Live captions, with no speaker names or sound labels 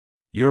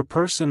Your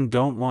person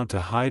don't want to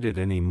hide it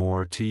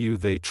anymore to you.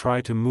 They try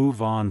to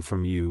move on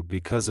from you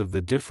because of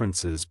the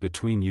differences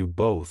between you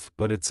both,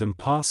 but it's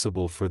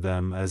impossible for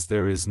them as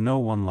there is no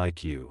one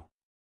like you.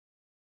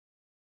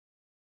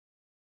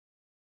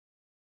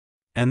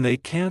 And they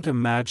can't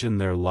imagine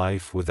their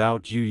life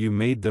without you. You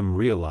made them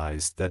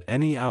realize that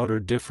any outer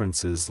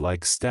differences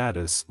like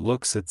status,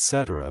 looks,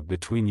 etc.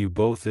 between you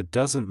both, it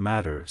doesn't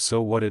matter.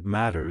 So what it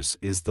matters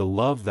is the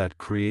love that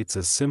creates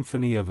a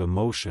symphony of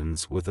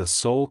emotions with a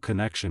soul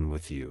connection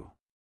with you.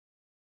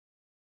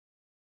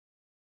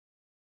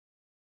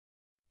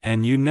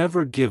 And you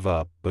never give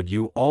up, but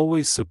you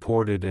always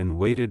supported and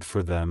waited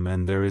for them,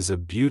 and there is a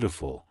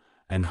beautiful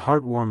and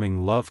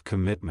heartwarming love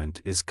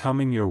commitment is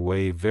coming your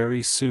way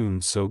very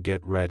soon, so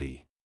get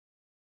ready.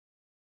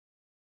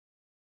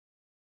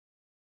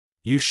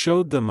 You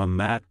showed them a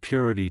matte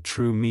purity,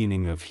 true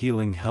meaning of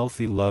healing,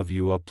 healthy love.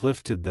 You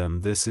uplifted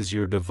them. This is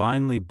your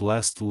divinely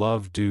blessed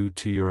love. Due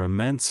to your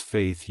immense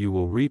faith, you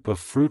will reap a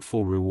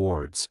fruitful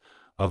rewards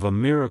of a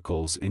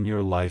miracles in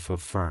your life.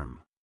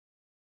 Affirm.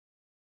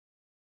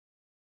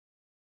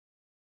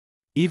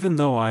 Even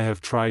though I have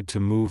tried to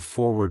move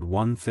forward,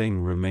 one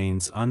thing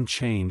remains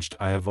unchanged.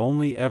 I have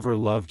only ever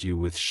loved you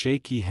with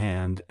shaky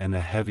hand and a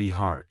heavy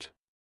heart.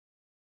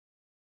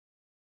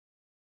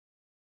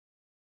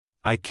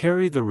 I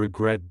carry the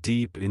regret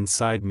deep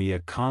inside me, a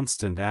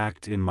constant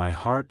act in my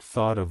heart,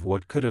 thought of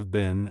what could have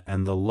been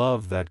and the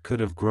love that could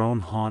have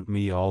grown haunt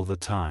me all the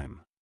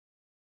time.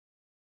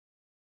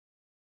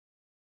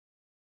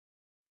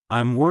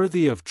 I'm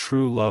worthy of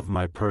true love.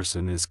 My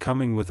person is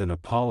coming with an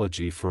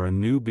apology for a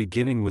new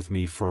beginning with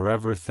me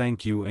forever.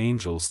 Thank you,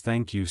 angels.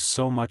 Thank you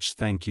so much.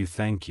 Thank you.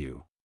 Thank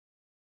you.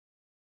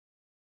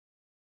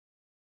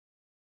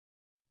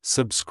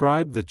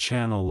 Subscribe the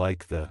channel,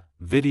 like the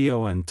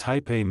video, and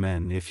type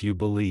amen if you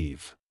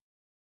believe.